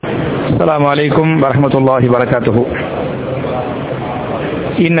السلام عليكم ورحمة الله وبركاته.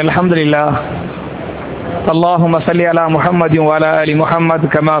 إن الحمد لله اللهم صل على محمد وعلى آل محمد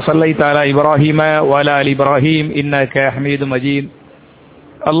كما صليت على إبراهيم وعلى آل إبراهيم إنك حميد مجيد.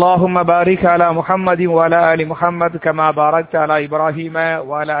 اللهم بارك على محمد وعلى آل محمد كما باركت على إبراهيم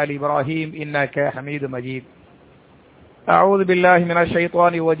وعلى آل إبراهيم إنك حميد مجيد. أعوذ بالله من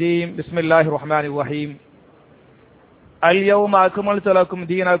الشيطان الرجيم. بسم الله الرحمن الرحيم. اليوم أكملت لكم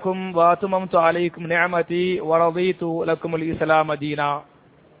دينكم وأتممت عليكم نعمتي ورضيت لكم الإسلام دينا.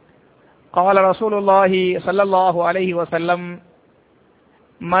 قال رسول الله صلى الله عليه وسلم: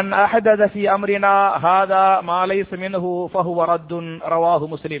 من أحدث في أمرنا هذا ما ليس منه فهو رد. رواه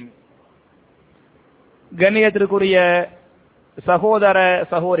مسلم. கண்ணியத்திற்குரிய சகோதர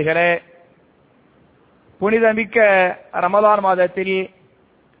சகோதரிகளே, புனிதமிக்க ரமலான் மாதத்தில்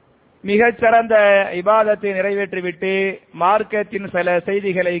மிகச்சிறந்த இபாதத்தை நிறைவேற்றிவிட்டு மார்க்கத்தின் சில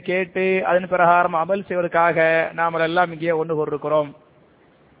செய்திகளை கேட்டு அதன் பிரகாரம் அமல் செய்வதற்காக நாம் எல்லாம் இங்கே ஒன்று கூறிருக்கிறோம்.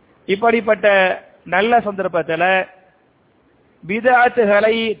 இப்படிப்பட்ட நல்ல சந்தர்ப்பத்தில்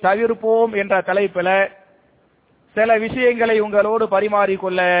பிதஅத்துகளை தவிர்ப்போம் என்ற தலைப்பில் சில விஷயங்களை உங்களோடு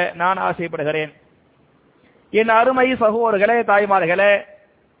பரிமாறிக்கொள்ள நான் ஆசைப்படுகிறேன். என் அருமை சகோதரர்களே, தாய்மார்களே,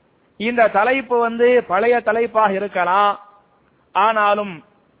 இந்த தலைப்பு பழைய தலைப்பாக இருக்கலாம். ஆனாலும்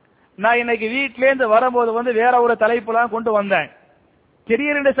நான் இன்னைக்கு வீட்டிலேருந்து வரும்போது வேற ஒரு தலைப்புலாம் கொண்டு வந்தேன்.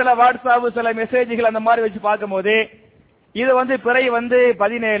 திடீரென்று சில வாட்ஸ்அப் சில மெசேஜ்கள் அந்த மாதிரி வச்சு பார்க்கும்போது இது பிறை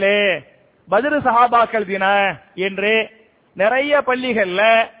 17 பத்ரு சஹாபாக்கள் தின என்று நிறைய பள்ளிகள்ல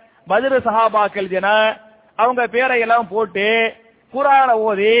பத்ரு சஹாபாக்கள் தின அவங்க பேரையெல்லாம் போட்டு குர்ஆனை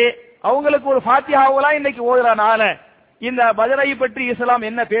ஓதி அவங்களுக்கு ஒரு ஃபாத்திஹாவெல்லாம் இன்னைக்கு ஓதுறனால இந்த பத்ரை பற்றி இஸ்லாம்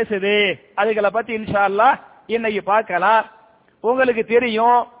என்ன பேசுது அதுகளை பத்தி இன்ஷா அல்லாஹ் இன்னைக்கு பார்க்கலாம். உங்களுக்கு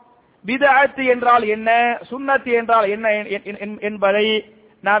தெரியும் பிதஅத் என்றால் என்ன, சுன்னத் என்றால் என்ன என்பதை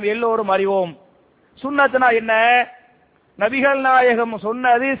நாம் எல்லோரும் அறிவோம். சுன்னத்னா என்ன? நபிகள் நாயகம்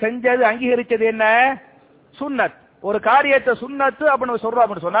சொன்னது செஞ்சது அங்கீகரிச்சது என்ன? சுன்னத். ஒரு காரியத்தை சுன்னத்து அப்படின்னு சொல்றோம்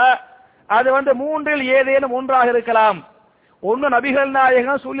அப்படின்னு சொன்னா அது மூன்றில் ஏதேனும் ஒன்றாக இருக்கலாம். ஒன்னு நபிகள்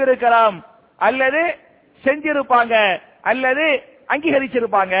நாயகம் சொல்லியிருக்கலாம், அல்லது செஞ்சிருப்பாங்க, அல்லது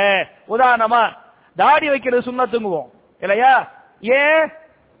அங்கீகரிச்சிருப்பாங்க. உதாரணமா தாடி வைக்கிறது சுன்னத்துங்குவோம் இல்லையா? ஏன்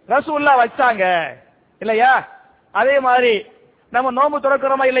ரசூலுல்லாஹ் வச்சாங்க இல்லையா? அதே மாதிரி நம்ம நோம்பு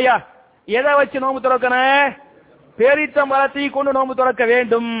துறக்கிறோமா இல்லையா? எதை வச்சு நோம்பு துறக்கணும்? பேரித்த மரத்தை கொண்டு நோம்பு துறக்க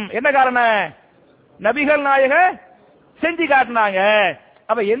வேண்டும். என்ன காரணம்? நபிகள் நாயக செஞ்சு காட்டினாங்க.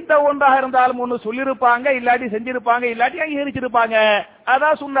 அப்ப எந்த ஒன்றாக இருந்தாலும் ஒன்னு சொல்லிருப்பாங்க, இல்லாட்டி செஞ்சிருப்பாங்க, இல்லாட்டி அங்கீகரிச்சிருப்பாங்க.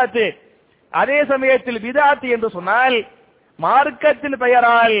 அதான் சுன்னத்து. அதே சமயத்தில் பிதஅத் என்று சொன்னால் மார்க்கத்தின்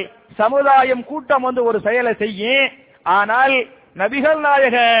பெயரால் சமுதாயம் கூட்டம் ஒரு செயலை செய்யும், ஆனால் நபிகள்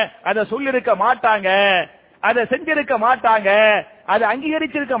நாயக அதை சொல்லிருக்க மாட்டாங்க, அதை செஞ்சிருக்க மாட்டாங்க, அதை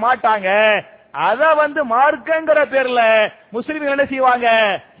அங்கீகரிச்சிருக்க மாட்டாங்க. அத மார்க்கங்கிற பேர்ல முஸ்லிம்கள் என்ன செய்வாங்க?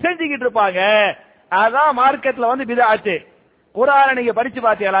 செஞ்சுக்கிட்டு இருப்பாங்க. அதான் மார்க்கத்துல பிதஅத். குர்ஆனை நீங்க படிச்சு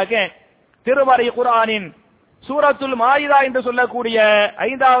பார்த்தீங்களாக்க திருமறை குர்ஆனின் சூரத்துல் மாயிதா என்று சொல்லக்கூடிய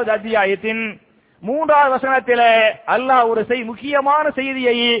 5வது அத்தியாயத்தின் 3வது வசனத்திலே அல்லாஹ் ஒரு முக்கியமான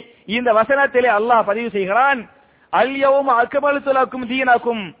செய்தியை இந்த வசனத்திலே அல்லாஹ் பதிவு செய்கிறான். அல்யௌம அக்மல்து லக்கும்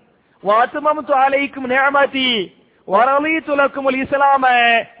தீனக்கும் வ அத்மம்து அலைக்கும் நிஅமதி வ ரலீது லக்குமுல் இஸ்லாம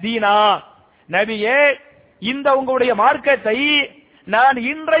தீனா. நபியே, இந்த உங்களுடைய மார்க்கத்தை நான்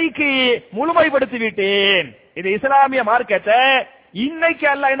இன்றைக்கு முழுமைப்படுத்தி விட்டேன். இது இஸ்லாமிய மார்க்கத்தை இன்னைக்கு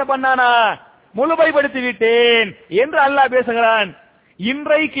அல்லாஹ் என்ன பண்ணானா? முழுமைப்படுத்தி விட்டேன் என்று அல்லாஹ் பேசுகிறான்.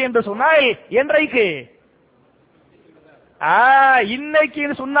 இன்றைக்கு என்று சொன்னால் என்றைக்கு? இன்னைக்கு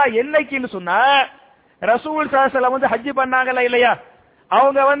சொன்னா என்னைக்கு சொன்னா ரசூல் ஸல்லல்லாஹு அலைஹி வஸல்லம் ஹஜ் பண்ணாங்கல இல்லையா?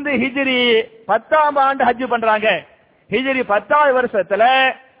 அவங்க ஹிஜ்ரி 10ஆம் ஆண்டு ஹஜ் பண்றாங்க. ஹிஜ்ரி 10வது வருஷத்துல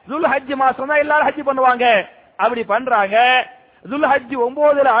துல் ஹஜ் மாசம் தான் எல்லாரும் ஹஜ் பண்ணுவாங்க. அப்படி பண்றாங்க. துல் ஹஜ்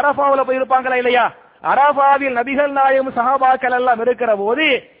 9ல அரஃபாவுல போய் இருப்பாங்களா இல்லையா? அரஃபாவில் நபிகள் நாயகம் சஹாபாக்கள் எல்லாம் இருக்கிற போது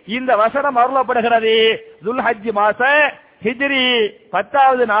இந்த வசனம் அருளப்படுகிறது. துல் ஹஜ் மாச ஹிஜ்ரி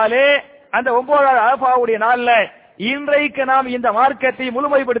 10வது நாளே அந்த 9வது அரஃபாவுடைய நாள்ல இன்றைக்கு நாம் இந்த மார்க்கத்தை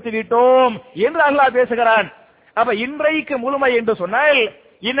முழுமைப்படுத்தி விட்டோம் என்று அல்லாஹ் பேசுகிறான். அப்ப இன்றைக்கு முழுமை என்று சொன்னால்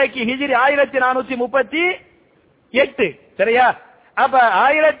இன்னைக்கு ஹிஜ்ரி 1438 சரியா? அப்ப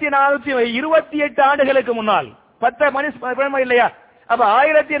 1428 ஆண்டுகளுக்கு முன்னால் 10 மணி இல்லையா? அப்ப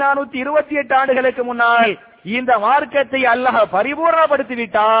 1428 ஆண்டுகளுக்கு முன்னால் இந்த மார்க்கத்தை அல்லாஹ் பரிபூர்ணப்படுத்தி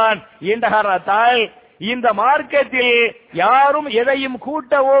விட்டான் என்ற காரணத்தால் இந்த மார்க்கத்தில் யாரும் எதையும்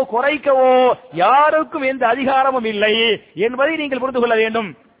கூட்டவோ குறைக்கவோ யாருக்கும் எந்த அதிகாரமும் இல்லை என்பதை நீங்கள் புரிந்து கொள்ள வேண்டும்.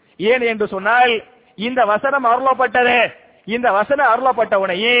 ஏன் என்று சொன்னால் இந்த வசனம் அருளப்பட்டது. இந்த வசனம்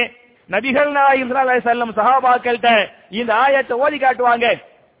அருளப்பட்டவுடனே நபிகள் நாயகம் ஸல்லல்லாஹு அலைஹி வஸல்லம் சஹாபாக்கள்ட்ட இந்த ஆயத்தை ஓதி காட்டுவாங்க.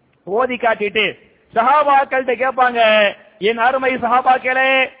 ஓதி காட்டிட்டு சஹாபாக்கள்கிட்ட கேட்பாங்க, என் அருமை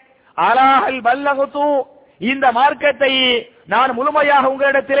சஹாபாக்களே, அலாஹல் பல்லகுது, இந்த மார்க்கத்தை நான் முழுமையாக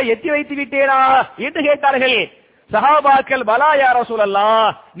உங்களிடத்தில் எத்தி வைத்து விட்டேனா என்று கேட்டார்கள். சஹாபாக்கள், பலா யா ரசூலல்லாஹ்,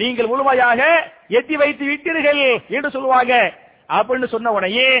 நீங்கள் முழுமையாக எத்தி வைத்து விட்டீர்கள் என்று சொல்லுவாங்க. அப்படின்னு சொன்ன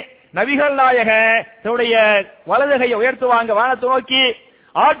உடனே நபிகள் நாயக தன்னுடைய வலது கையை உயர்த்துவாங்க, வானத்தை நோக்கி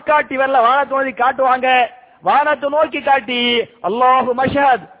ஆட்காட்டி வரல, வானத்தை நோக்கி காட்டுவாங்க. வானத்தை நோக்கி காட்டி அல்லாஹு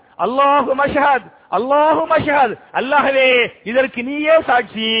மஷஹத், அல்லாஹு மஷஹத், அல்லாஹு மஷஹத், அல்லாஹ்வே இதற்கு நீயே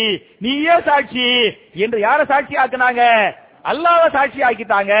சாட்சி, நீயே சாட்சி என்று யார சாட்சி ஆக்குனாங்க? அல்லாஹ்வை சாட்சி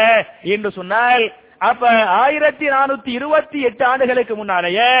ஆக்கிட்டாங்க என்று சொன்னால், அப்ப 1428 ஆண்டுகளுக்கு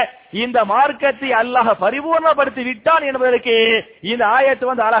முன்னாலேயே இந்த மார்க்கத்தை அல்லாஹ் பரிபூர்ணப்படுத்தி விட்டான் என்பதற்கு இந்த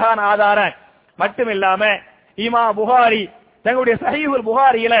ஆயத்து அழகான ஆதாரம். மட்டுமில்லாம இமாம் புகாரி தங்களுடைய சஹீஹுல்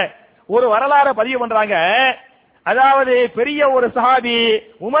புகாரியில ஒரு வரலாறு பதிவு பண்றாங்க. அதாவது பெரிய ஒரு சஹாபி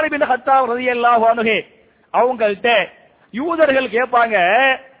உமர் பின் கத்தாப் ரலியல்லாஹு அன்ஹு, அவங்கள்ட்ட யூதர்கள் கேட்பாங்க,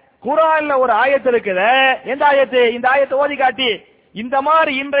 குர்ஆன்ல ஒரு ஆயத்து இருக்குது, எந்த ஆயத்து? இந்த ஆயத்தை ஓதி காட்டி, இந்த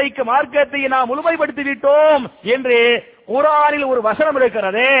மாதிரி இன்றைக்கு மார்க்கத்தை நாம் முழுமைப்படுத்தி விட்டோம் என்று குர்ஆனில் ஒரு வசனம்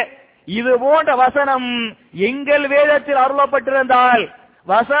இருக்கிறது. இது போன்ற வசனம் எங்கள் வேதத்தில் அருளப்பட்டிருந்தால்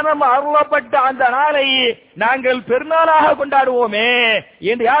வசனம் அருளப்பட்ட அந்த நாளை நாங்கள் பெருநாளாக கொண்டாடுவோமே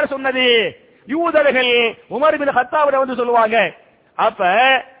என்று யார் சொன்னது? யூதர்கள் உமர் பின் கத்தாப் வந்து சொல்லுவாங்க. அப்ப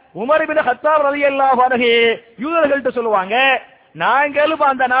உமர் பின் கத்தாப் ரலியல்லாஹு அன்ஹு யூதர்கள்ட்ட சொல்லுவாங்க, நாங்களும்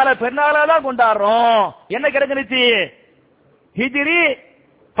அந்த நாளை பெருநாளா தான் கொண்டாடுறோம். என்ன கிடைச்சிருச்சு? ஹிஜ்ரி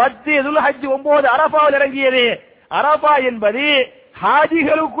 10 துல்ஹஜ் 9 அரபாவில் இறங்கியது. அரபா என்பது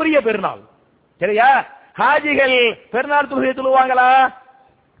ஹாஜிகளுக்குரிய பெருநாள். சரியா? ஹாஜிகள் பெருநாள் தொழுகை தொழுவாங்களா?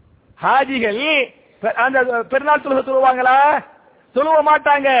 ஹாஜிகள் அந்த பெருநாள் தொழுகை தொழுவாங்களா? தொழுவ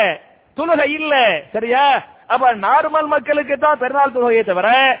மாட்டாங்க, தொழுகை இல்ல. சரியா? அப்ப நார்மல் மக்களுக்கு தான் பெருநாள் தொழுகையை தவிர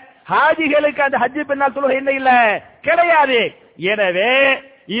ஹாஜிகளுக்கு அந்த ஹஜ் பெருநாள் தொழுகை என்ன இல்ல, கிடையாது. எனவே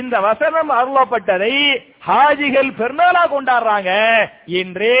இந்த வசனம் அருளப்பட்டதை ஹாஜிகள் பெருநாளா கொண்டாடுறாங்க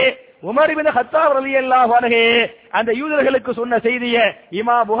என்று உமர் பின் கத்தாப் ரலியல்லாஹு அன்ஹு அந்த யூதர்களுக்கு சொன்ன செய்தியை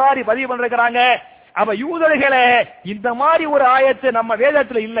இமாம் புகாரி பதிவு பண்ணிருக்கிறாங்க. அப்ப யூதர்களே, இந்த மாதிரி ஒரு ஆயத்து நம்ம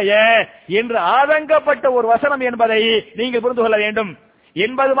வேதத்தில் இல்லையே என்று ஆதங்கப்பட்ட ஒரு வசனம் என்பதை நீங்கள் புரிந்து கொள்ள வேண்டும்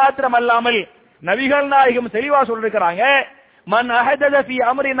என்பது மாத்திரமல்லாமல் நபிகள் நாயகம் தெளிவா சொல்லிருக்கிறாங்க, மன் அஹதத ஃபீ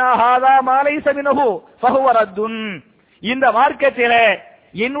அம்ரினா ஹாதா மா லைஸ மின்ஹு ஃபஹுவ ரத்துன். இந்த மார்க்கத்திலே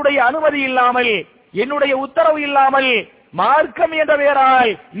என்னுடைய அனுமதி இல்லாமல், என்னுடைய உத்தரவு இல்லாமல் மார்க்கம் என்ற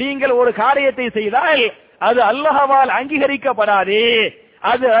பெயரால் நீங்கள் ஒரு காரியத்தை செய்தால் அது அல்லாஹ்வால் அங்கீகரிக்கப்படாது,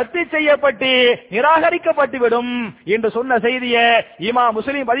 அது ரத்து செய்யப்பட்டு நிராகரிக்கப்பட்டுவிடும் என்று சொன்ன செய்தியை இமாம்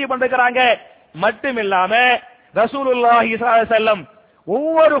முஸ்லிம் பதிவு பண்ணிருக்கிறாங்க. மட்டுமில்லாம ரசூலுல்லாஹி ஸல்லல்லாஹு அலைஹி வஸல்லம்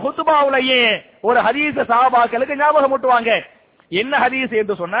ஒவ்வொரு குத்பாவுலயே ஒரு ஹதீஸ் சஹாபாக்களுக்கு ஞாபகம் ஊட்டுவாங்க. என்ன ஹதீஸ்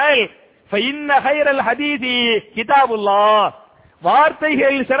என்று சொன்னால், ஃபஇன்ன கைரல் ஹதீஸி கிதாபுல்லாஹ்,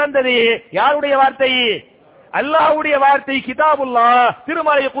 வார்த்தைகள் சிறந்தது யாருடைய வார்த்தை? அல்லாஹ்வுடைய வார்த்தை. கிதாபுல்லாஹ்,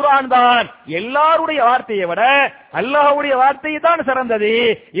 திருமறை குர்ஆன் தான் எல்லாருடைய வார்த்தையை விட அல்லாஹ்வுடைய வார்த்தை தான் சிறந்தது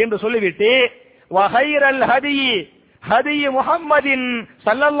என்று சொல்லிவிட்டு, வகைரல் ஹதி ஹதி முஹம்மதின்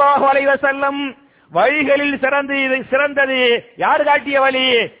ஸல்லல்லாஹு அலைஹி வஸல்லம், வழிகளில் சிறந்தது யார் காட்டிய வழி?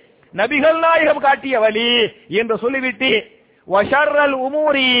 நபிகள் நாயகம் காட்டிய வழி என்று சொல்லிவிட்டு, வஷர்ரல்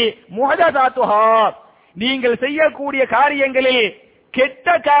உமூரி முஹதஸாத்துஹா, நீங்கள் செய்யக்கூடிய காரியங்களில்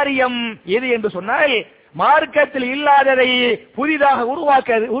கெட்ட காரியம் எது என்று சொன்னால், மார்க்கத்தில் இல்லாததை புதிதாக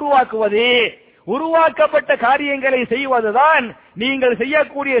உருவாக்குவது, உருவாக்கப்பட்ட காரியங்களை செய்வதுதான் நீங்கள்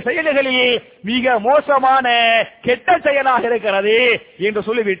செய்யக்கூடிய செயல்களில் மிக மோசமான கெட்ட செயலாக இருக்கிறது என்று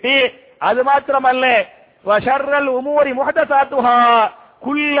சொல்லிவிட்டு, அது மாத்திரமல்ல, வஷர்ரல் உமூரி முஹதஸாத்துஹா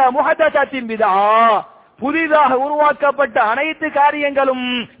குல்ல முஹதஸத்தின் பிதா, புதிதாக உருவாக்கப்பட்ட அனைத்து காரியங்களும்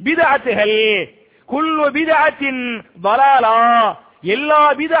பிதஅத்துகள், குல்லு பிதஅத்தின் வலாலா, எல்லா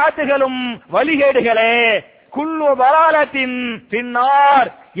பிதஅத்துகளும் வழிகேடுகளே, குல்லு வலாலத்தின் பின்னார்,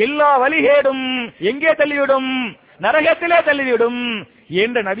 எல்லா வழிகேடும் எங்கே தள்ளிவிடும்? நரகத்திலே தள்ளிவிடும்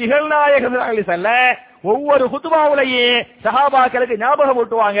என்று நபிகள் நாயகம் சொல்ல ஒவ்வொரு குத்பாவுலயே சஹாபாக்களுக்கு ஞாபகம்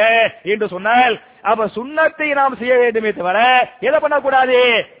ஊட்டுவாங்க என்று சொன்னால், அப்ப சுன்னத்தை நாம் செய்ய வேண்டுமே தவிர எதை பண்ணக்கூடாது?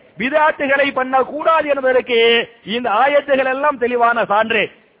 பிதஅத்துகளை பண்ணக்கூடாது என்பதற்கு இந்த ஆயத்துகள் எல்லாம் தெளிவான சான்று.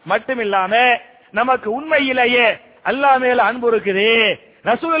 மட்டுமில்லாம நமக்கு உண்மையிலேயே அல்லாஹ் மேல அன்பு இருக்குது,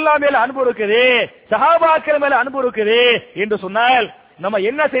 ரசூலுல்லாஹ் மேல அன்பு இருக்குது, சஹாபாக்கள் மேல அன்பு இருக்குது என்று சொன்னால் நம்ம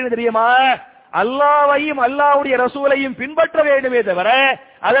என்ன செய்யணும் தெரியுமா? அல்லாஹ்வையும் அல்லாஹ்வுடைய ரசூலையும் பின்பற்ற வேண்டுமே தவிர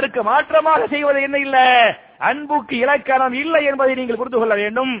அதற்கு மாற்றமாக செய்வது என்ன இல்ல, அன்புக்கு இலக்கணம் இல்லை என்பதை நீங்கள் புரிந்து கொள்ள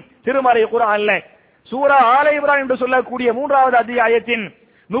வேண்டும். திருமறை குர்ஆன்ல சூரா ஆல இம்ரான் என்று சொல்லக்கூடிய 3வது அத்தியாயத்தின்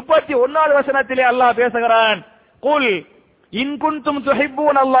 31வது வசனத்திலே அல்லாஹ் பேசுகிறான், குல் இன் குன்தும்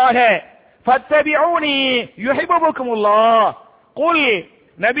துஹிப்பூனல்லாஹ ஃபத்தபிஊனி யுஹிப்புகுமுல்லாஹ். குல்,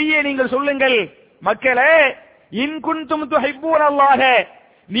 நபியே நீங்கள் சொல்லுங்கள், மக்களே, இன் குன்தும் துஹிப்பூனல்லாஹ,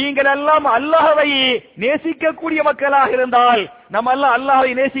 நீங்கள் எல்லாம் அல்லாஹ்வை நேசிக்கக்கூடிய மக்களாக இருந்தால், நம்ம எல்லாம்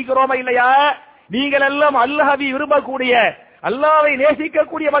அல்லாஹ்வை நேசிக்கிறோமா இல்லையா? நீங்கள் எல்லாம் அல்லாஹ்வை விரும்பக்கூடிய, அல்லாஹ்வை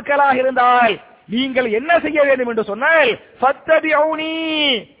நேசிக்கக்கூடிய மக்களாக இருந்தால் நீங்கள் என்ன செய்ய வேண்டும் என்று சொன்னால், ஃபத்தபிஊனி,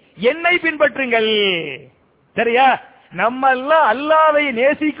 என்னை பின்பற்றுங்கள். சரியா? நம்ம எல்லாம் அல்லாஹ்வை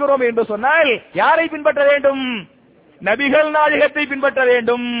நேசிக்கிறோம் என்று சொன்னால் யாரை பின்பற்ற வேண்டும்? நபிகள் நாயகத்தை பின்பற்ற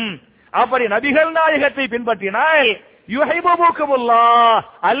வேண்டும். அப்படி நபிகள் நாயகத்தை பின்பற்றினால் யுஹிப்புகுமுல்லாஹ்,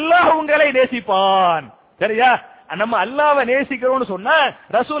 அல்லாஹ் உங்களை நேசிப்பான். சரியா? நம்ம அல்லாஹ்வை நேசிக்கிறோம்னு சொன்னா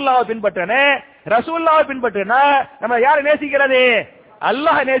ரசூலுல்லாஹ்வை பின்பற்றனே, ரசூலுல்லாஹ்வை பின்பற்றினா நம்ம யாரை நேசிக்கிறது?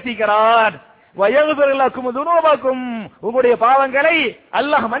 அல்லாஹ் நேசிக்கிறான். வயக்ஃபிர் லக்கும் துனூபக்கும், உங்களுடைய பாவங்களை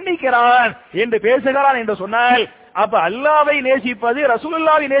அல்லாஹ் மன்னிக்கிறான் என்று பேசுகிறான் என்று சொன்னால், அப்ப அல்லாஹ்வை நேசிப்பது,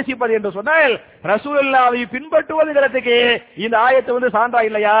 ரசூலுல்லாஹ்வை நேசிப்பது என்று சொன்னால் ரசூலுல்லாஹ்வை பின்பற்றுவதுங்கிறதுக்கு இந்த ஆயத்து சான்றா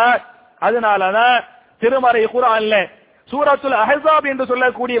இல்லையா? அதனாலதான் திருமறை குர்ஆன்ல சூரத்துல் அஹ்ஸாப் என்று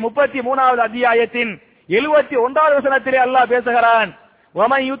சொல்லக்கூடிய 33வது அத்தியாயத்தின் 71வது வசனத்திலே அல்லாஹ் பேசுகிறான்,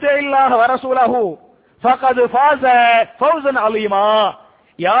 வமன் யுதிஇல்லாஹ வரசூலஹு ஃபகத் ஃபாஸ ஃபௌஸன் அலீமா.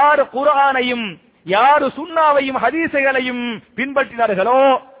 யார் குர்ஆனையும் யார் சுன்னாவையும் ஹதீஸுகளையும் பின்பற்றினார்களோ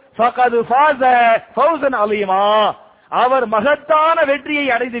ஃபகத் ஃபாஸ ஃபௌஸன் அலீமா, அவர் மகத்தான வெற்றியை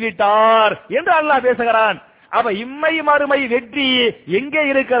அடைந்து விட்டார் என்று அல்லாஹ் பேசுகிறான். அப்ப இம்மை மறுமை வெற்றி எங்கே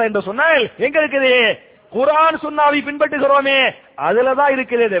இருக்கிறது என்று சொன்னால் எங்க இருக்குது? குர்ஆன் சுன்னாவை பின்பற்றுகிறோமே அதுலதான்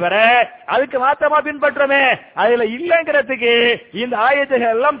இருக்குது, தவிர அதுக்கு மாத்தமா பின்பற்றமே அதுல இல்லங்கிறதுக்கு இந்த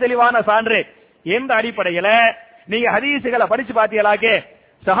ஆயத்துகள் எல்லாம் தெளிவான சான்று. எந்த அடிப்படையில நீங்க ஹதீஸுகளை படிச்சு பாத்தீங்களாக்கே,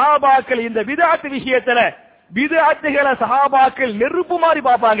 சஹாபாக்கள் இந்த பித்அத் விஷயத்துல பித்அத்துகளை சஹாபாக்கள் நெருப்பு மாதிரி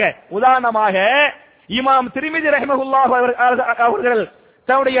பார்ப்பாங்க. உதாரணமாக இமாம் திர்மிதி ரஹ்மஹுல்லாஹ் அவர்கள்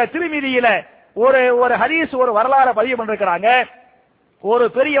தன்னுடைய திர்மிதியில ஒரு ஹதீஸ், ஒரு வரலாறு பதிவு பண்ணிருக்கிறாங்க. ஒரு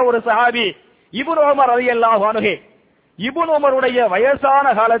பெரிய ஒரு சஹாபி இப்னு உமர் ரலியல்லாஹு அன்ஹு, இப்னு உமருடைய வயசான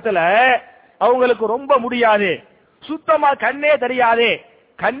காலத்துல அவங்களுக்கு ரொம்ப முடியாது, சுத்தமா கண்ணே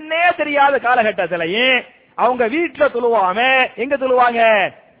தெரியாத காலகட்டத்திலேயே அவங்க வீட்டுல தொழுவாம எங்க தொழுவாங்க?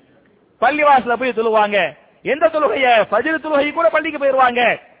 பள்ளிவாசல போய் தொழுவாங்க. எந்த தொழுகைய? ஃபஜ்ர் தொழுகை கூட பள்ளிக்கு போயிருவாங்க.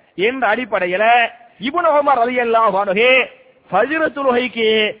 என்ற அடிப்படையில இப்னு உமர் ரலியல்லாஹு அன்ஹு ஃபஜ்ர் தொழுகைக்கு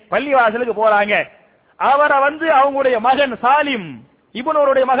பள்ளிவாசலுக்கு போறாங்க. அவரை அவங்களுடைய மகன் சாலிம், இப்னு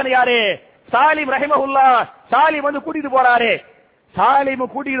உமருடைய மகன் யாரு? சாலிம் ரஹிமஹுல்லாஹ், சாலிம் கூட்டிட்டு போறாரு. சாலிம்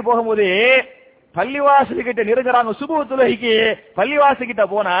கூட்டிட்டு போகும்போது பள்ளிவாசல் கிட்ட நெருங்குறாங்க. சுபஹ் தொழுகைக்கு பள்ளிவாசல் கிட்ட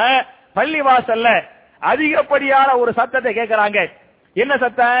போனா பள்ளிவாசல்ல அதிகப்படியான ஒரு சத்தத்தை கேட்கிறாங்க. என்ன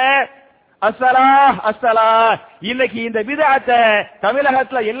சத்தம்? அஸ்ஸலாஹ் அஸ்ஸலாஹ். இன்னைக்கு இந்த பித்அத்தை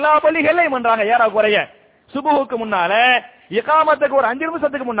தமிழகத்துல எல்லா பள்ளிகளையும் பண்றாங்க. ஏறக்குறைய சுபஹுக்கு முன்னால, இகாமத்துக்கு ஒரு 5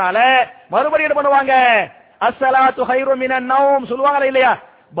 நிமிஷத்துக்கு முன்னால மறுபடியும் என்ன பண்ணுவாங்க? அஸ்ஸலாத்து கைரு மினன் நௌம் சொல்லுவாங்களா இல்லையா?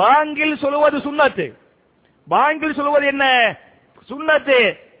 பாங்கில் சொல்லுவது சுன்னத்து. பாங்கில் சொல்லுவது என்ன? சுன்னத்து.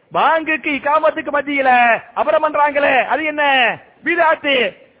 பாங்குக்கு இகாமத்துக்கு மத்தியில அப்புறம் பண்றாங்களே அது என்ன? பித்அத்து.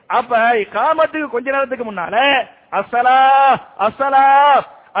 அப்ப இகாமத்துக்கு கொஞ்ச நேரத்துக்கு முன்னால அஸ்ஸலாஹ் அஸ்ஸலாஹ்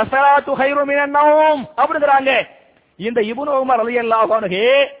அஸ்ஸலாத்து கைரு மினன் நௌம் அப்படிங்கறாங்க. இந்த இப்னு உமர் ரலியல்லாஹு அன்ஹு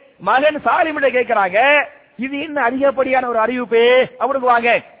மகன் சாலிமிட கேக்குறாங்க, இது என்ன அதிகப்படியான ஒரு அறிவிப்பு அப்படிங்குவாங்க.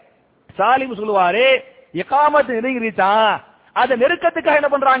 சாலிம் சொல்லுவாரு, இகாமத் நெருங்கிருச்சா, அத நெருக்கத்துக்காக என்ன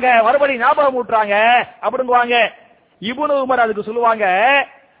பண்றாங்க? மறுபடியும் ஞாபகம் ஊட்டுறாங்க அப்படிங்குவாங்க. இப்னு உமர் அதுக்கு சொல்லுவாங்க,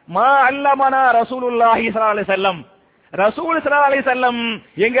 மா அல்லமனா ரசூலுல்லாஹி ஸல்லல்லாஹு அலைஹி வஸல்லம், ரசூல் ஸல்லல்லாஹு அலைஹி வஸல்லம்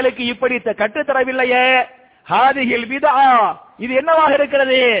எங்களுக்கு இப்படி கற்றுத்தரவில்லையே. ஹாதிஹில் பித்ஆ, இது என்னவாக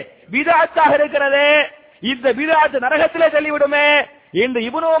இருக்கிறது? பித்அத்தாக இருக்கிறது. இந்த பித்அத் நரகத்திலே தள்ளிவிடுமே என்று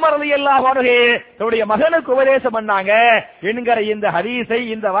இப்னு உமர் ரலியல்லாஹு அன்ஹு தன்னுடைய மகனுக்கு உபதேசம் பண்ணாங்க என்கிற இந்த ஹதீஸை,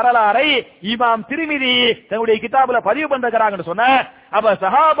 இந்த வரலாறை இமாம் திர்மிதி தன்னுடைய கிதாபுல பதிவு பண்றாங்கன்னு சொன்ன. அப்ப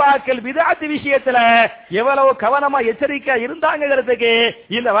சஹாபாக்கள் பித்அத் விஷயத்துல எவ்வளவு கவனமா எச்சரிக்கை இருந்தாங்கிறதுக்கு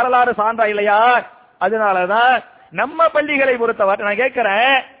இந்த வரலாறு சான்றா இல்லையா? அதனாலதான் நம்ம பள்ளிகளை பொறுத்தவரை நான்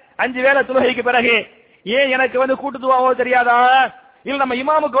கேட்கிறேன், 5 வேளை தொழுகைக்கு பிறகு ஏன் எனக்கு கூட்டு துவா ஓத தெரியாதா? இல்ல நம்ம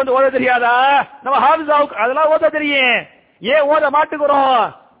இமாமுக்கு ஓத தெரியாதா? நம்ம ஹாஃபிஸாவுக்கு அதெல்லாம் ஓத தெரியும், ஏன் ஓத மாட்டுக்கிறோம்?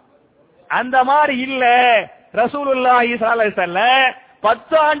 அந்த மாதிரி இல்ல. ரசூலுல்லாஹி ஸல்லல்லாஹு அலைஹி வஸல்லம்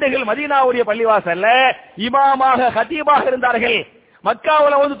 10 ஆண்டுகள் மதீனாவுடைய பள்ளிவாசல்ல இமாமாக ஹதீபாக இருந்தார்கள்.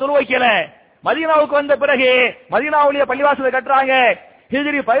 மக்காவுல தொழு வைக்கல. மதீனாவுக்கு வந்த பிறகு மதீனாவுடைய பள்ளிவாசலை கட்டுறாங்க.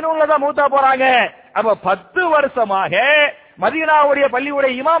 ஹிஜ்ரி 11ல தான் மூத்தா போறாங்க. அப்ப 10 வருஷமாக மதீனாவுடைய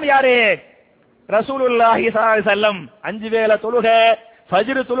பள்ளியுடைய இமாம் யாரு? ரசூலுல்லாஹி ஸல்லல்லாஹு அலைஹி வஸல்லம். 5 வேளை தொழுகை,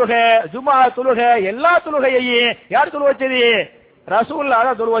 ஃபஜ்ர் தொழுகை, ஜும்ஆ தொழுகை, எல்லா தொழுகையையும் யார் தொழு வச்சது? ரசூலுல்லாஹ்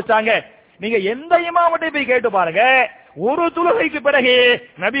தான் தொழு வச்சாங்க. நீங்க எந்த இமாமட்டை போய் கேட்டு பாருங்க, ஒரு தொழுகைக்கு பிறகு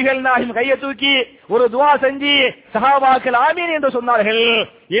நபிகள் நாயகம் கையை தூக்கி ஒரு துஆ செஞ்சு சஹாபாக்கள் ஆமீன் என்று சொன்னார்கள்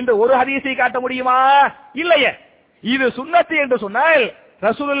என்று ஒரு ஹதீஸை காட்ட முடியுமா? இல்லையே. இது சுன்னத்து என்று சொன்னால்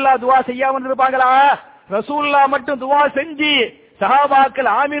ரசூலுல்லாஹ் துஆ செய்யாமல் இருப்பாங்களா? ரசூலுல்லாஹ் மட்டும் துஆ செஞ்சு சஹாபாக்கள்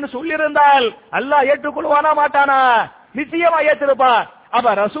ஆமீன் சொல்லியிருந்தால் அல்லாஹ் ஏற்றுக்கொள்வானா மாட்டானா? நிச்சயமா ஏற்றிருப்பான்.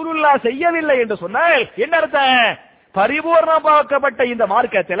 அப்ப ரசூலுல்லாஹ் செய்யவில்லை என்று சொன்னால் என்ன அர்த்தம்? பரிபூர்ணமாக்கப்பட்ட இந்த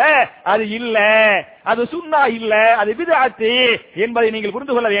மார்க்கத்தில் அது இல்ல, அது சுன்னா இல்ல, அது பித்அத் என்பதை நீங்கள்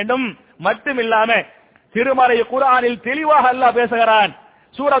புரிந்து கொள்ள வேண்டும். மட்டுமில்லாம திருமறை குர்ஆனில் தெளிவாக அல்லாஹ் பேசுகிறான்.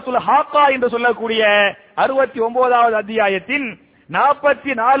 சூரத்துல் ஹாக்கா என்று சொல்லக்கூடிய 69வது அத்தியாயத்தின்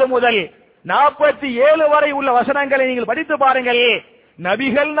 44 முதல் 47 வரை உள்ள வசனங்களை நீங்கள் படித்து பாருங்கள்.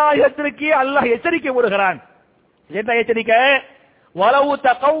 நபிகள் நாயகத்திற்கு அல்லாஹ் எச்சரிக்கை விடுகிறான். என்ன எச்சரிக்கை? வலவு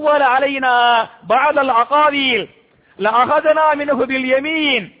தகவ்வல அலைனா பஅதல் அகாவில் லஅகதனா மின்ஹு பில்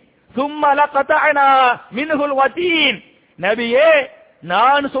யமீன் ثم لقطعنا منه الوتين. நபியே,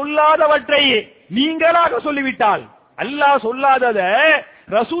 நான் சொல்லாதவற்றை நீங்களாக சொல்லிவிட்டால், அல்லாஹ் சொல்லாதத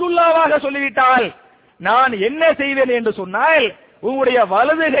ரசூலுல்லாஹ்வாக சொல்லிவிட்டால் நான் என்ன செய்வேன் என்று சொன்னால் உங்களுடைய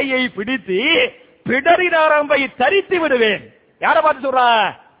வலது கையை பிடித்து பிடரி நரம்பை தரித்து விடுவேன். யாரை பார்த்து சொல்றான்?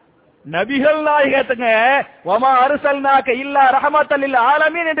 நபிகள் நாயகத்துங்க. வமா அர்சல்னாக இல்லா ரஹமத்தல் லில்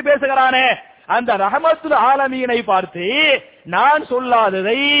ஆலமீன் என்று பேசுகிறானே, அந்த ரஹமத்துல் ஆலமீனை பார்த்து நான்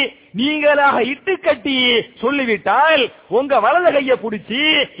சொல்லாததை நீங்களாக இட்டு கட்டி சொல்லிவிட்டால் உங்க வலது கையை பிடிச்சி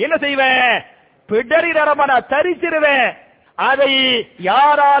என்ன செய்வேன்? பிடரி நரம்பை நான் தரிச்சிருவேன். அதை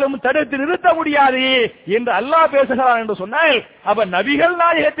யாராலும் தடுத்து நிறுத்த முடியாது என்று அல்லாஹ் பேசுகிறான் என்று சொன்னால், அப்ப நபிகள்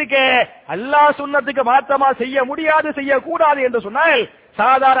நாயகத்துக்கு அல்லாஹ் சுன்னத்துக்கு மாற்றமா செய்ய முடியாது, செய்யக்கூடாது என்று சொன்னால்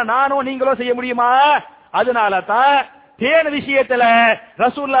சாதாரண நானோ நீங்களோ செய்ய முடியுமா? அதனால தான் தேன் விஷயத்துல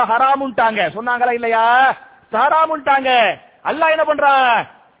ரசூலுல்லாஹ் ஹராமுன்ட்டாங்க. சொன்னாங்களா இல்லையா? ஹராமுன்ட்டாங்க. அல்லாஹ் என்ன பண்றான்?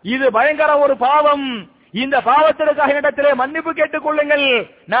 இது பயங்கர ஒரு பாவம், இந்த பாவத்திற்காக இடத்திலே மன்னிப்பு கேட்டுக் கொள்ளுங்கள்,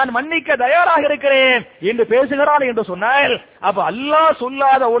 நான் மன்னிக்க தயாராக இருக்கிறேன் என்று பேசுகிறான் என்று சொன்னால், அப்ப அல்லாஹ்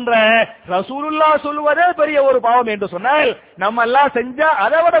சொல்லாத ஒன்றை ரசூலுல்லாஹ் சொல்வதே பெரிய ஒரு பாவம் என்று சொன்னால் நம்ம எல்லாம் செஞ்சா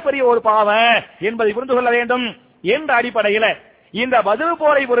அதை விட பெரிய ஒரு பாவம் என்பதை புரிந்து கொள்ள வேண்டும். என்ற அடிப்படையில் இந்த பத்ர்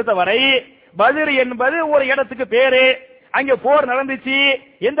போரை பொறுத்தவரை பத்ர் என்பது ஒரு இடத்துக்கு பேரு. அங்கே போர் நடந்துச்சு.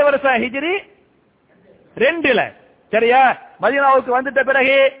 எந்த வருஷம்? ஹிஜ்ரி 2ல. சரியா? மதீனாவுக்கு வந்துட்ட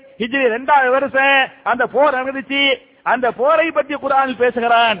பிறகு ஹிஜ்ரி 2வது வருஷம் அந்த போர் நடந்துச்சு. அந்த போரை பற்றி குர்ஆனில்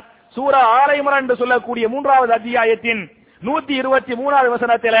பேசுகிறான். சூரா ஆல இம்ரான் என்று சொல்லக்கூடிய 3வது அத்தியாயத்தின் 123வது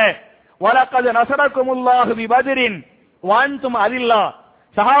வசனத்திலே வலகத் நஸரக்குமுல்லாஹு பிபத்ரின் வஅன்தும் அதில்லா.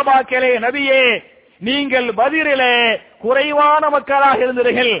 சஹாபாக்களே, நபியே, நீங்கள் பத்ரிலே குறைவான மக்களாக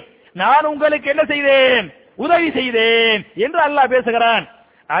இருந்தீர்கள், நான் உங்களுக்கு என்ன செய்தேன்? உதவி செய்தேன் என்று அல்லாஹ் பேசுகிறான்.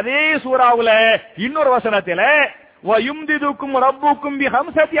 அதே சூராவுல இன்னொரு வசனத்திலே வயும்திதுக்கும் ரப்புக்கும்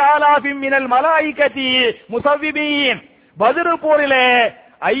பிஹம்ஸதி ஆலாஃபின் மினல் மலாயிகதி முஸவ்விபீன். பத்ர் போரிலே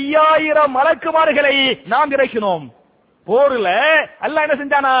 5000 மலக்குமார்களை நாம் இறக்கினோம். போரில அல்லாஹ் என்ன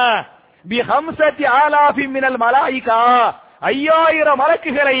செஞ்சானா? பிஹம்ஸதி ஆலாஃபின் மினல் மலாயிகா, 5000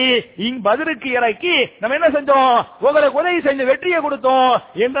 மலக்குகளை பத்ருக்கு இறக்கி நம்ம என்ன செஞ்சோம்? உங்களுக்கு உதவி செஞ்சு வெற்றியை கொடுத்தோம்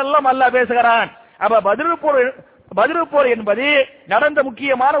என்றெல்லாம் அல்லாஹ் பேசுகிறான். அப்ப பத்ர் போர் என்பது நடந்த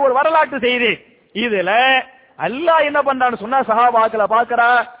முக்கியமான ஒரு வரலாற்று செய்தி. இதுல அல்லாஹ் என்ன பண்றான்னு சொன்னா சஹாபாக்களை பார்க்கிறா,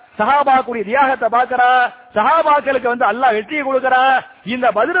 சஹாபாக்குடைய தியாகத்தை பார்க்கிறா, சஹாபாக்களுக்கு அல்லாஹ் வெற்றியை கொடுக்கிறா. இந்த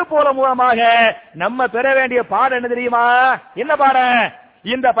பத்ர் போர் மூலமாக நம்ம பெற வேண்டிய பாடம் என்ன தெரியுமா? என்ன பாடம்?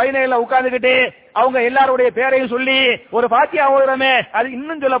 இந்த பயணில உட்கார்ந்துகிட்டு அவங்க எல்லாருடைய பேரையும் சொல்லி ஒரு பாத்தியா ஓடுறமே, அது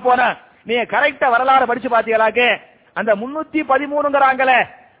இன்னும் சொல்ல போன நீங்க கரெக்டா வரலாறு படிச்சு பாத்தீங்களாக்கு அந்த 313ங்கறாங்களே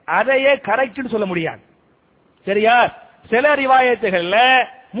அதையே கரெக்ட்னு சொல்ல முடியாது. சரியா? சில ரிவாயத்துகள்ல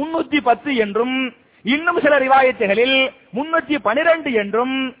 310 என்றும், இன்னும் சில ரிவாயத்துகளில் 312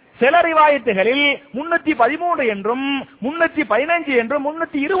 என்றும், சில ரிவாயத்துகளில் 313 என்றும், 315 என்றும்,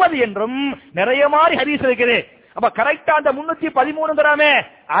 320 என்றும் நிறைய மாதிரி ஹதீஸ் இருக்குது. அப்ப கரெக்டா அந்த 313ங்கறாமே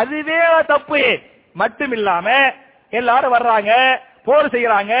அதுவே தப்பு. மட்டும் இல்லாம எல்லாரும் வர்றாங்க, போர்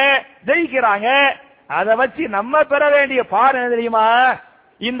செய்யறாங்க, ஜெயிக்கிறாங்க. அதை வச்சு நம்ம பெற வேண்டிய பாடம் என்ன தெரியுமா?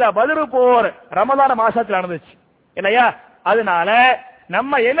 இந்த பத்ர் போர் ரமலான் மாசத்துல நடந்துச்சு இல்லையா? அதனால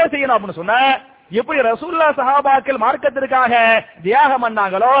நம்ம என்ன செய்யணும் அப்படின்னு சொன்னா, எப்படி ரசூலுல்லாஹ் சஹாபாக்கள் மார்க்கத்திற்காக தியாகம்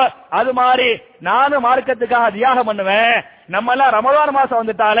பண்ணாங்களோ அது மாதிரி நானும் மார்க்கத்துக்காக தியாகம் பண்ணுவேன். நம்ம எல்லாம் ரமலான் மாசம்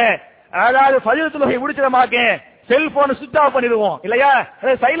வந்துட்டாலே, அதாவது ஃபஜ்ர் தொழுகை முடிச்சதமாக்க செல்போன் சுவிட்ச் ஆஃப் பண்ணிடுவோம் இல்லையா?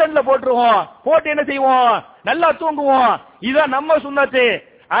 சைலண்ட்ல போட்டுருவோம். போட்டு என்ன செய்வோம்? நல்லா தூங்குவோம். இதுதான் நம்ம சுன்னத்து.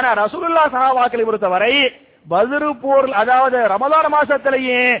 ஆனா ரசூலுல்லாஹ் சஹாபாக்களை பொறுத்தவரை பத்ர் போர், அதாவது ரமலான்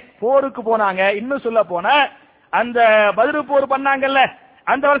மாசத்திலேயே போருக்கு போனாங்க. இன்னும் சொல்ல போன அந்த பத்ர் போர் பண்ணாங்கல்ல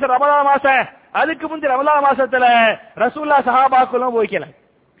அந்த வருஷம் ரமலான் மாசம், அதுக்கு முந்தி ரமலான் மாசத்துல ரசூலுல்லாஹ் சஹாபாக்களும் வைக்கல,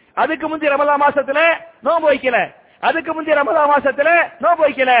 அதுக்கு முந்தி ரமலான் மாசத்துல நோன்பு வைக்கல. அதுக்கு முந்தைய ரமலான் மாசத்துல நோன்பு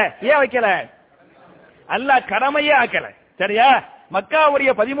வைக்கல. ஏன் வைக்கல? அல்லாஹ் கடமையே ஆக்கல. சரியா?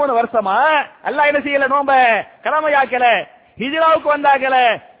 மக்காவுடைய 13 வருஷமா அல்லாஹ் என்ன செய்யல? நோம்ப கடமையாக்கல. ஹிஜ்ராவுக்கு வந்தாக்கல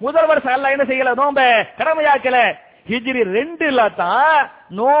முதல் வருஷம் அல்லாஹ் என்ன செய்யல? நோம்ப கடமையாக்கல. ஹிஜ்ரி 2ல தான்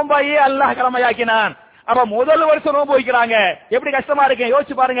நோம்பையே அல்லாஹ் கடமையாக்கினான். அப்ப முதல் வருஷம் நோன்பு வைக்கிறாங்க. எப்படி கஷ்டமா இருக்கு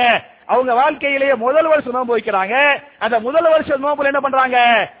யோசிச்சு பாருங்க. அவங்க வாழ்க்கையிலேயே முதல் வருஷம் நோன்பு வைக்கிறாங்க. அந்த முதல் வருஷம் நோன்புல என்ன பண்றாங்க?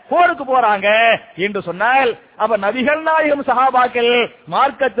 போருக்கு போறாங்க என்று சொன்னால், அப்ப நபிகள் நாயகம் சஹாபாக்கள்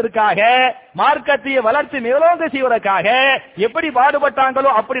மார்க்கத்திற்காக, மார்க்கத்தை வளர்ச்சி மேலோங்க செய்வதற்காக எப்படி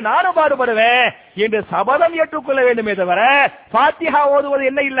பாடுபட்டாங்களோ அப்படி நானும் பாடுபடுவேன் என்று சபதம் ஏற்றுக்கொள்ள வேண்டுமே தவிர ஃபாத்திஹா ஓதுவது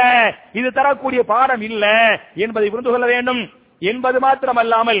என்ன இல்ல, இது தரக்கூடிய பாடம் இல்ல என்பதை புரிந்து கொள்ள வேண்டும் என்பது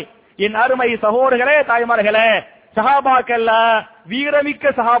மாத்திரமல்லாமல், என் அருமை சகோதரர்களே, தாய்மார்களே, சஹாபாக்கள் வீரமிக்க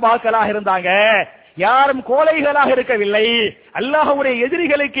சஹாபாக்களாக இருந்தாங்க. யாரும் கோழைகளாக இருக்கவில்லை. அல்லாஹ்வுடைய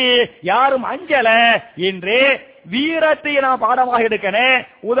எதிரிகளுக்கு யாரும் அஞ்சல என்று வீரத்தை நாம் பாடமாக எடுக்கணும்.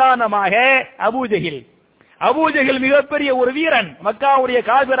 உதாரணமாக அபூஜஹில் மிகப்பெரிய ஒரு வீரன், மக்காவுடைய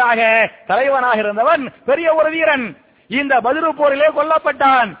காபிராக தலைவனாக இருந்தவன், பெரிய ஒரு வீரன். இந்த பத்ரு போரிலே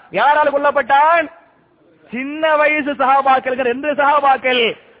கொல்லப்பட்டான். யாரால் கொல்லப்பட்டான்? சின்ன வயசு சஹாபாக்கள், 2 சஹாபாக்கள்,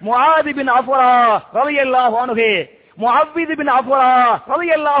 முஆத் பின் அஃபரா ரலியல்லாஹு அன்ஹு, முஅவ்வித் பின் அஃபரா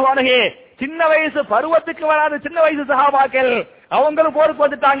ரலியல்லாஹு அன்ஹு. சின்ன வயசு பருவத்துக்கு வராத சின்ன வயசு சஹாபாக்கள், அவங்களும் போருக்கு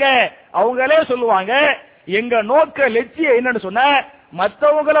வந்துட்டாங்க. அவங்களே சொல்லுவாங்க, எங்க நோக்க லட்சியம் என்னன்னு சொன்ன,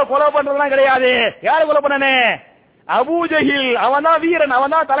 மத்தவங்களை கொலை பண்றதுலாம் கிடையாது. யாரு கொலை பண்ணனே? அபூஜஹில். அவன் தான் வீரன்,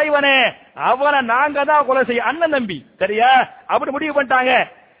 அவன் தான் தலைவனே, அவனை நாங்க தான் கொலை செய்ய, அண்ணன் தம்பி. சரியா? அப்படி முடிவு பண்ணிட்டாங்க.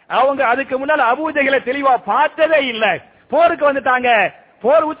 அவங்க அதுக்கு முன்னால அபூஜஹிலை தெளிவா பார்த்ததே இல்ல. போருக்கு வந்துட்டாங்க.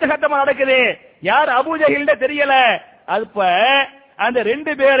 போர் உச்சகட்டமா நடக்குது. யார் அபூஜஹில் தெரியல. அப்ப அந்த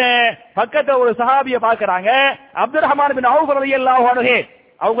 2 பேரு பக்கத்துல ஒரு சஹாபிய பாக்குறாங்க, அப்துல் ரஹ்மான் பின் அவுஃப் ரலியல்லாஹு அன்ஹு.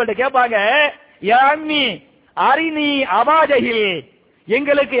 அவங்கள்ட்ட கேட்பாங்க, யா அம்மி அரினி அபூஜஹில்,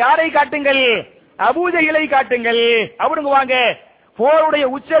 எங்களுக்கு யாரை காட்டுங்கள்? அபூஜஹிலை காட்டுங்கள் அப்படிங்குவாங்க. போருடைய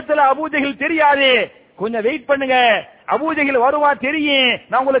உச்சத்துல அபூஜஹில் தெரியாது, கொஞ்சம் வெயிட் பண்ணுங்க, அபூஜஹில் வருவா தெரியும்,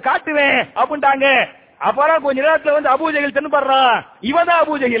 நான் உங்களுக்கு காட்டுவேன் அப்படின்ட்டாங்க. அப்புறம் கொஞ்ச நேரத்துல வந்து அபூஜஹில் தென்படுறான். இவன் தான்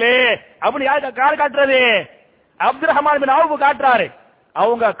அபூஜஹில் அப்படின்னு யார் காட்டுறது? அப்துல் ரஹ்மான் பின் அவுஃப் காட்டுறாரு.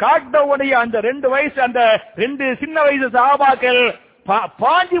 அவங்க காட்ட உடைய அந்த 2 வயசு, அந்த 2 சின்ன வயசு சஹாபாக்கள்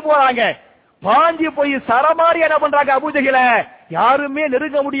பாஞ்சி போறாங்க. பாஞ்சி போய் சரமாரி என்ன பண்றாங்க? அபூஜஹில யாருமே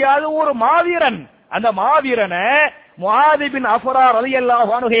நெருங்க முடியாத ஒரு மாவீரன். அந்த மாவீரனை முஆத் பின் அஃபரா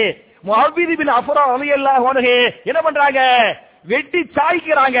ரலியல்லாஹு அன்ஹு, முஅவ்வித் பின் அஃபரா ரலியல்லாஹு அன்ஹு என்ன பண்றாங்க? வெட்டி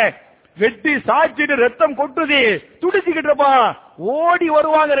சாய்க்கிறாங்க. வெட்டி சாய்ச்சிட்டு ரத்தம் கொட்டுது, துடிச்சுக்கிட்டு இருப்பான். ஓடி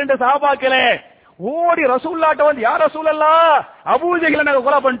வருவாங்க 2 சஹாபாக்களே. ஓடி ரசூலுல்லாஹ்ட்ட வந்து, யா ரசூலல்லாஹ், அபூஜஹிலை நாங்க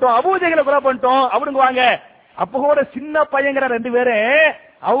கொலை பண்ணிட்டோம், அபூஜஹிலை கொலை பண்ணிட்டோம் அப்படிங்குவாங்க. அப்ப கூட சின்ன பையங்கிற 2 பேரு,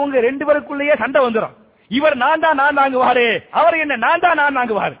 அவங்க 2 பேருக்குள்ளேயே சண்டை வந்துடும். இவர் நான் தான் நாங்குவாரு, அவர் என்ன நான் தான்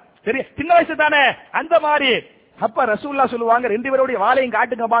நாங்குவாரு. சரி, சின்ன வயசு தானே அந்த மாதிரி. அப்ப ரசூலுல்லாஹ் சொல்லுவாங்க, 2 பேருடைய வாளையும்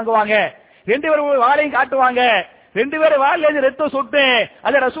காட்டுங்க வாங்குவாங்க. 2 பேரும் வாளையும் காட்டுவாங்க. 2 பேரும் வாள்ல இருந்து ரத்தம் சொட்டு.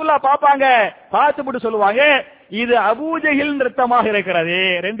 அத ரசூலுல்லாஹ் பாப்பாங்க. பார்த்துட்டு சொல்லுவாங்க, இது அபூஜஹில் ரத்தமாக இருக்கிறது.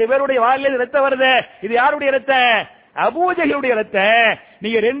 2 பேருடைய வாள்ல இருந்து ரத்தம் வருது, இது யாருடைய ரத்தம்? அபூஜஹிலுடைய ரத்தம்.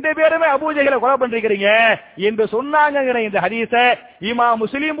 நீங்க 2 பேருமே அபூஜஹிலை கொலை பண்றீங்க என்று சொன்னாங்க. இந்த ஹதீஸ இமாம்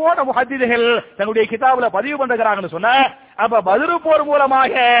முஸ்லிம் போன்ற முஹத்திதுகள் தன்னுடைய கிதாபுல பதிவு பண்றாங்கன்னு சொன்னா, அப்ப பத்ரு போர்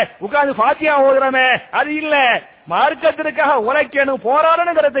மூலமாக உட்கார்ந்து ஃபாத்திஹா ஓதுறமே அது இல்ல, மார்க்கத்திற்காக உழைக்கணும்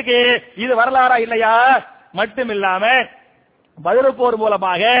போராடணுங்கிறதுக்கு இது வரலாறா இல்லையா? மட்டுமில்லாம பத்ரு போர்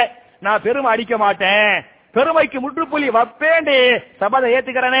மூலமாக நான் பெருமை அடிக்க மாட்டேன், பெருமைக்கு முற்றுப்புள்ளி வைப்பேன் சபதம்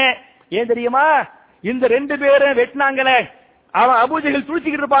ஏத்துக்கிறனே. ஏன் தெரியுமா? இந்த 2 பேரும் வெட்டினாங்களே, அவன் அபூஜஹில்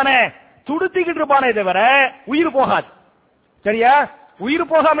துடிச்சுக்கிட்டு இருப்பானே தவிர உயிர் போகாது. சரியா?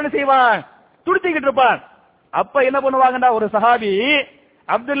 உயிர் போகாம என்ன செய்வான்? துடிச்சுக்கிட்டு இருப்பான். அப்ப என்ன பண்ணுவாங்கன்னா, ஒரு சஹாபி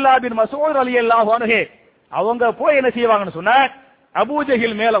அப்துல்லா பின் மஸ்ஊத் ரலியல்லாஹு அன்ஹு, அவங்க போய் என்ன செய்வாங்கன்னு சொன்னா,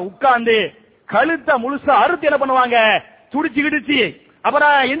 அபூஜஹில் மேல உட்கார்ந்து கழுத்தை முழுசா அறுத்து என்ன பண்ணுவாங்க? துடிச்சுக்கிடுச்சு.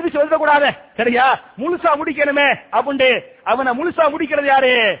 அப்புறம் எந்திரிச்சு வந்துட கூடாது. சரியா? முழுசா முடிக்கணுமே அப்படின்னு அவனை முழுசா முடிக்கிறது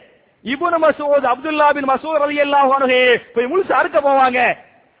யாரு? இப்னு மஸ்ஊத், அப்துல்லா பின் மஸ்ஊத் ரலியல்லாஹு அன்ஹு போய் முழுசா அறுக்க போவாங்க.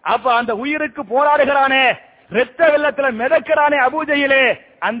 அப்ப அந்த உயிருக்கு போராடுகிறானே, இரத்த வெள்ளத்துல மிதக்கிறானே அபூஜஹிலே,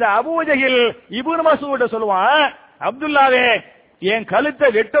 அந்த அபூஜஹில் இப்னு மஸ்ஊத் சொல்லுவான், அப்துல்லாவே, என் கழுத்தை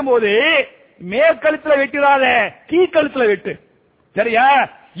வெட்டும் போது மேற்கழுத்துல வெட்டிடாத, கீழ்கழுத்துல வெட்டு. சரியா?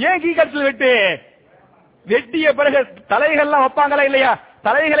 ஏன் கீழ்கழுத்துல வெட்டு? வெட்டிய பிறகு தலைகள்லாம் வைப்பாங்களா இல்லையா?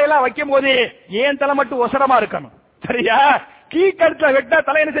 தலைகளை எல்லாம் வைக்கும் போது ஏன் தலை மட்டும் ஒசரமா இருக்கணும். சரியா? கீழ்கழுத்துல வெட்டா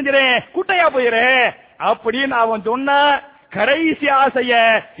தலை என்ன செஞ்சிரு? குட்டையா போயிரு அப்படின்னு அவன் சொன்னா, கடைசி ஆசைய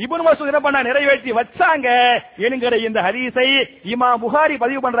இப்னு மஸ்ஊத் என்ன பண்ண நிறைவேற்றி வச்சாங்க என்கிற இந்த ஹதீஸை இமாம் புகாரி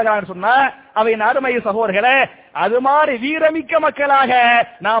பதிவு பண்றாங்கன்னு சொன்னா அவை அருமை சகோதரர்களே அது மாதிரி வீரமிக்க மக்களாக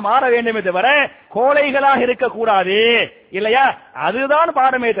நாம் மாற வேண்டுமே தவிர கோழைகளாக இருக்க கூடாது இல்லையா? அதுதான்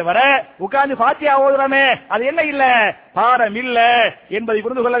பாடமே தவிர உட்கார்ந்து ஃபாத்தியா ஓதுறமே அது என்ன இல்ல, பாடம் இல்ல என்பதை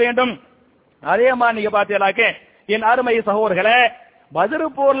புரிந்து கொள்ள வேண்டும். அதே மாதிரி நீங்க பாத்தீங்கன்னாக்க என் அருமை சகோதரர்களே பத்ர்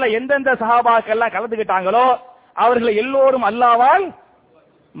போர்ல எந்தெந்த சஹாபாக்கள் எல்லாம் கலந்துகிட்டாங்களோ அவர்கள் எல்லோரும் அல்லாஹ்வால்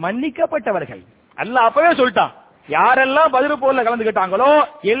மன்னிக்கப்பட்டவர்கள். அல்லாஹ் அப்பவே சொல்லிட்டான், யாரெல்லாம் பத்ர் போர்ல கலந்துகிட்டாங்களோ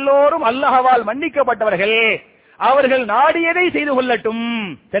எல்லோரும் அல்லாஹ்வால் மன்னிக்கப்பட்டவர்கள், அவர்கள் நாடியதை செய்து கொள்ளட்டும்.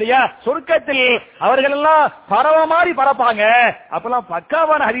 சரியா? சொர்க்கத்தில் அவர்கள் எல்லாம் பறவ மாதிரி பறப்பாங்க. அப்பெல்லாம்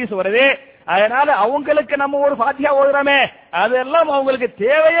பக்காவான ஹதீஸ் வருது. அதனால அவங்களுக்கு நம்ம ஒரு ஃபாத்திஹா ஓதுறோமே அதெல்லாம் அவங்களுக்கு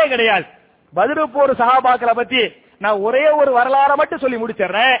தேவையே கிடையாது. பத்ர் போர் சஹாபாக்களை பத்தி நான் ஒரே ஒரு வரலாறை மட்டும் சொல்லி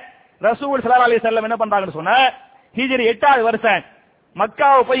முடிச்சிடுறேன். ரசூல் ஸல்லல்லாஹு அலைஹி வஸல்லம் என்ன பண்றாங்கன்னு சொன்னா ஹிஜ்ரி 8வது வருஷம்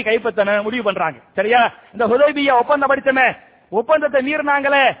மக்காவை போய் கைப்பற்றணும் முடிவு பண்றாங்க. சரியா? இந்த ஹுதைபியா ஒப்பந்தம் படிச்சமே ஒப்பந்தத்தை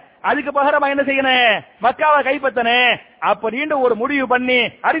மீறினாங்களே அதுக்கு பகரமா என்ன செய்யணும், மக்காவை கைப்பற்றணும் அப்படின்னு ஒரு முடிவு பண்ணி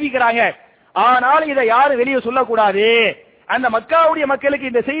அறிவிக்கிறாங்க. ஆனால் இதை யாரும் வெளியே சொல்லக்கூடாது, அந்த மக்காவுடைய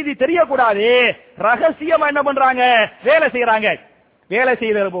மக்களுக்கு இந்த செய்தி தெரியக்கூடாது, ரகசியமா என்ன பண்றாங்க வேலை செய்யறாங்க. வேலை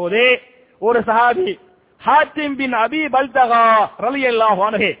செய்த போது ஒரு சஹாபி ஹாத்திம் பின் அபி பல்தகா ரலியல்லாஹு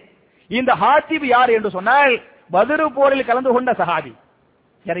அன்ஹு, இந்த ஹாத்திப் யார் என்று சொன்னால் பத்ர் போரில் கலந்து கொண்ட சஹாபி.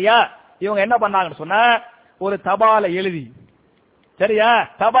 சரியா? இவங்க என்ன பண்ணாங்கன்னு சொன்னா ஒரு தபால எழுதி, சரியா,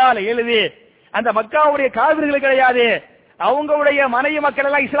 தபால எழுதி அந்த மக்காவுடைய காவிர்களுக்கு கிடையாது, அவங்களுடைய மனைவி மக்கள்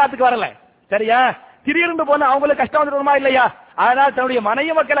எல்லாம் இஸ்லாத்துக்கு வரல. சரியா? திடீர்னு போன அவங்களுக்கு கஷ்டம் வந்துருமா இல்லையா? அதனால தன்னுடைய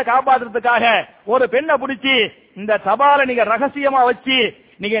மனைவி மக்களை காப்பாற்றுறதுக்காக ஒரு பெண்ணை பிடிச்சி இந்த தபால நீங்க ரகசியமா வச்சு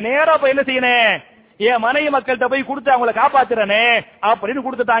நீங்க நேரா போய் என்ன செய்யணும், என் மனைவி மக்கள்கிட்ட போய் கொடுத்து அவங்களை காப்பாத்துறனே அப்படின்னு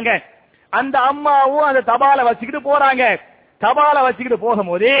கொடுத்துட்டாங்க. அந்த அம்மாவும் அந்த தபால வச்சுக்கிட்டு போறாங்க. தபால வச்சுக்கிட்டு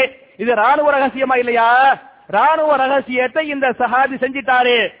போகும்போது இது ராணுவ ரகசியமா இல்லையா? ராணுவ ரகசியத்தை இந்த சஹாபி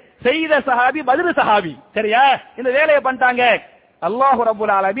செஞ்சிட்டாரு. செய்த சஹாபி பத்ர் சஹாபி. சரியா? இந்த வேலையை பண்ணிட்டாங்க. அல்லாஹ்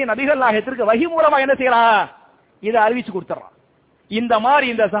ரப்பல் ஆலமீன் நபிகள் நாயகத்திற்கு வஹி மூலமா என்ன செய்யறான், இதை அறிவிச்சு கொடுத்துறான். இந்த மாதிரி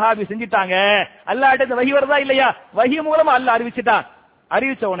இந்த சஹாபி செஞ்சிட்டாங்க. அல்லாஹ்ட்ட இந்த வஹி வருதா இல்லையா? வஹி மூலமா அல்லாஹ் அறிவிச்சிட்டான்.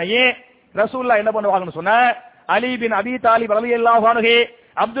 அறிவிச்ச உடனே ரசூலுல்லாஹ் என்ன பண்ணுவாங்கன்னு சொன்னா அலி பின் அபி தாலிப் ரலியல்லாஹு அன்ஹு,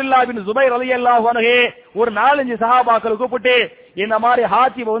 அப்துல்லா பின் ஜுபைர் ரலியல்லாஹு அன்ஹு ஒரு 4-5 சஹாபாக்களை கூப்பிட்டு இந்த மாதிரி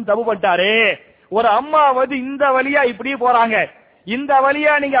ஹாத்திப் வந்து தப்பு பண்ணிட்டாரு, ஒரு அம்மா வந்து இந்த வழியா இப்படி போறாங்க, இந்த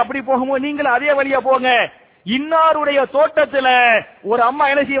வழியா நீங்க அப்படி போகும்போது நீங்களும் அதே வழியா போங்க, இன்னாருடைய தோட்டத்துல ஒரு அம்மா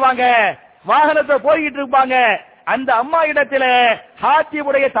என்ன செய்வாங்க வாகனத்தை போய்கிட்டு இருப்பாங்க, அந்த அம்மா இடத்துல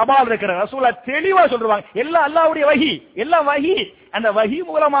ஹாத்திபுடைய தபால் இருக்கிற ரசூலுல்லாஹ் தெளிவா சொல்றாங்க. எல்லாம் அல்லாஹ்வுடைய வஹி, எல்லாம் வஹி. அந்த வஹி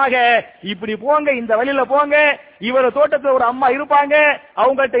மூலமாக இப்படி போங்க, இந்த வழியில போங்க, இவர தோட்டத்துல ஒரு அம்மா இருப்பாங்க,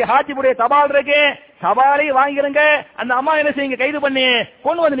 அவங்கள்ட்ட ஹாத்திபுடைய தபால் இருக்கு, தபாலை வாங்கிருங்க, அந்த அம்மா என்ன செய்யுங்க கைது பண்ணி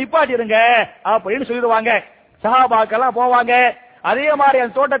கொண்டு வந்து நிப்பாட்டிருங்க அப்படின்னு சொல்லிடுவாங்க. சஹாபாக்கெல்லாம் போவாங்க. அதே மாதிரி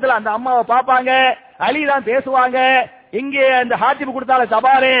அந்த தோட்டத்துல அந்த அம்மாவை பாப்பாங்க, அலி தான் பேசுவாங்க, இங்கே அந்த ஹாத்திப் கொடுத்தால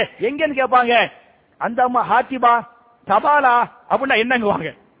தபாலு எங்கன்னு கேட்பாங்க. அந்த அம்மா ஹாத்திபா தபாலா அப்படின்னா என்னங்குவாங்க.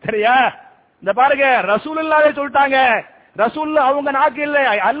 சரியா? இந்த பாருங்க ரசூலுல்லாஹே சொல்லிட்டாங்க, ரசூலுல்லாஹ் அவங்க நாக்கு இல்ல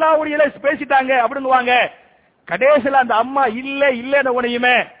அல்லாஹ்வுடைய பேசிட்டாங்க அப்படிங்குவாங்க. கடைசியில அந்த அம்மா இல்ல இல்லன்னு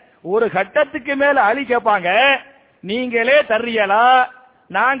உனையுமே ஒரு கட்டத்துக்கு மேல அலி கேட்பாங்க, நீங்களே தர்றியலா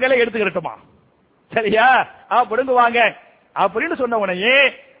நாங்களே எடுத்துக்கிட்டுமா? சரியா? அப்படிங்குவாங்க. அப்படின்னு சொன்ன உடனே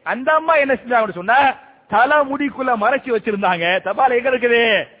அந்த அம்மா என்ன செஞ்சாங்கன்னு சொன்னா தலை முடிக்குள்ள மறைச்சு வச்சிருந்தாங்க. தபால் எங்க இருக்குது,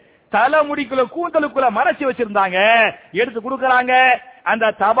 தலை முடிக்குள்ள கூந்தலுக்குள்ள மறைச்சு வச்சிருந்தாங்க. எடுத்து கொடுக்கறாங்க.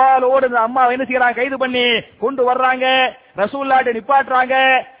 அந்த தபாலோடு அந்த அம்மா என்ன செய்யறாங்க கைது பண்ணி கொண்டு வர்றாங்க. ரசூலுல்லாஹ்ட்ட நிப்பாட்டுறாங்க.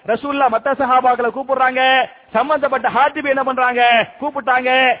 ரசூலுல்லாஹ் மத்த சஹாபாக்களை கூப்பிடுறாங்க. சம்பந்தப்பட்ட ஹாத்திப் என்ன பண்றாங்க கூப்பிட்டாங்க.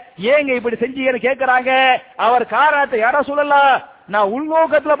 ஏங்க இப்படி செஞ்சீங்கன்னு கேட்கறாங்க. அவர் காரணத்தை யார சொல்லலாம், நான்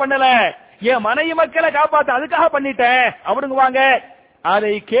உள்நோக்கத்துல பண்ணல, என் மனைவி மக்களை காப்பாத்த அதுக்காக பண்ணிட்டேன் அப்படிங்குவாங்க.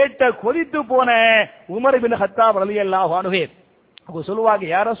 அதை கேட்ட கொதித்து போன உமர் பின் கத்தாப் ரலியல்லாஹு அன்ஹு அவங்க சொல்லுவாங்க,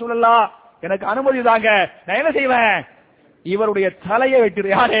 யார சொல்லலாம் எனக்கு அனுமதி தாங்க, நான் என்ன செய்வேன், இவருடைய தலையை வெட்டிரு.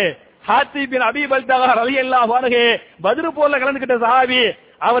 யாரு? ஹாத்திப் பின் அபி பல்தகா ரலியல்லாஹு அன்ஹு பத்ர் போர்ல கலந்துகிட்ட சஹாபி,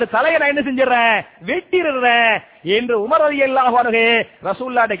 அவர் தலையை நான் என்ன செஞ்சிடறேன் வெட்டிடுறேன் என்று உமர் ரலியல்லாஹு அன்ஹு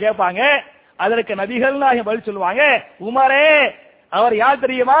ரசூலுல்லாஹ்ட்ட கேட்பாங்க. அதற்கு நபிகள் நாயகம் பதில் சொல்லுவாங்க, உமரே அவர் யார்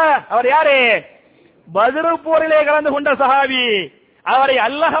தெரியுமா, அவர் யாரு, பத்ர் போரிலே கலந்து கொண்ட சஹாபி, அவரை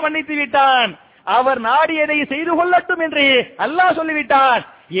அல்லாஹ் மன்னித்து விட்டான், அவர் நாடியதை செய்து கொள்ளட்டும் என்று அல்லாஹ் சொல்லிவிட்டான்,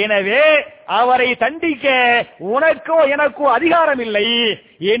 எனவே அவரை தண்டிக்க உனக்கோ எனக்கோ அதிகாரம் இல்லை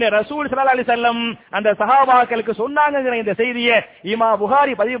என்று ரசூல் ஸல்லல்லாஹு அலைஹி வஸல்லம் அந்த சஹாபாக்களுக்கு சொன்னாங்கங்கிற இந்த செய்தியை இமாம்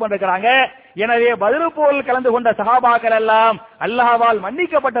புகாரி பதிவு பண்ணிருக்காங்க. எனவே பத்ர் போரில் கலந்து கொண்ட சஹாபாக்கள் எல்லாம் அல்லாஹ்வால்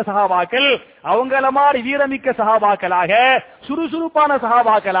மன்னிக்கப்பட்ட சஹாபாக்கள், அவங்கள மாதிரி வீரமிக்க சஹாபாக்களாக, சுறுசுறுப்பான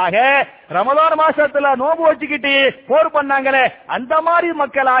சஹாபாக்களாக, ரமலான் மாசத்துல நோன்பு வச்சுக்கிட்டு போர் பண்ணாங்களே அந்த மாதிரி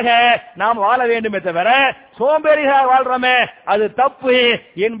மக்களாக நாம் வாழ வேண்டுமே தவிர சோம்பேறிகளாக வாழ்றோமே அது தப்பு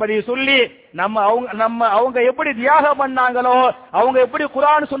என்பதை சொல்லி அவங்க எப்படி தியாகம் பண்ணாங்களோ, அவங்க எப்படி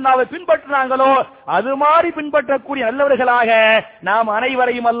குர்ஆன் சுன்னாவை பின்பற்றினாங்களோ அது மாதிரி பின்பற்றக்கூடிய நல்லவர்களாக நாம்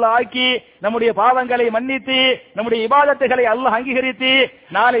அனைவரையும் அல்லாஹ் ஆக்கி நம்முடைய பாவங்களை மன்னித்து நம்முடைய இபாதத்துகளை அல்லாஹ் அங்கீகரித்து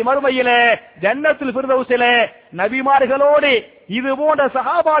நாளை மறுமையிலே ஜன்னத்துல் ஃபிர்தௌஸிலே நபிமார்களோடு இது போன்ற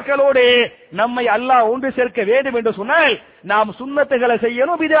சஹாபாக்களோடு நம்மை அல்லாஹ் ஒன்று சேர்க்க வேண்டும் என்று சொன்னால் நாம் சுன்னத்துகளை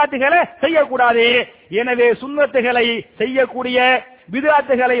செய்யணும், பித்அத்துகளை செய்யக்கூடாது. எனவே சுன்னத்துகளை செய்யக்கூடிய,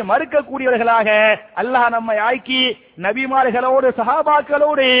 பித்அத்துகளை மறுக்கக்கூடியவர்களாக அல்லாஹ் நம்மை ஆக்கி நபிமார்களோடு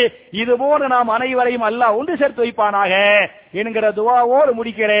சஹாபாக்களோடு இது போன்று நாம் அனைவரையும் அல்லாஹ் ஒன்று சேர்த்து வைப்பானாக என்கிற துஆவோடு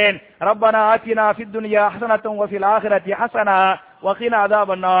முடிக்கிறேன். ரப்பனா ஆத்தினா ஃபித் துன்யா ஹஸனத்தன் வ ஃபில் ஆখিরাতি ஹஸனா வ கினா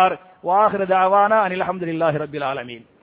அஸாபன் நார் வ ஆகிரு தஅவானா அனில் ஹம்துலில்லாஹி ரப்பில் ஆலமீன்.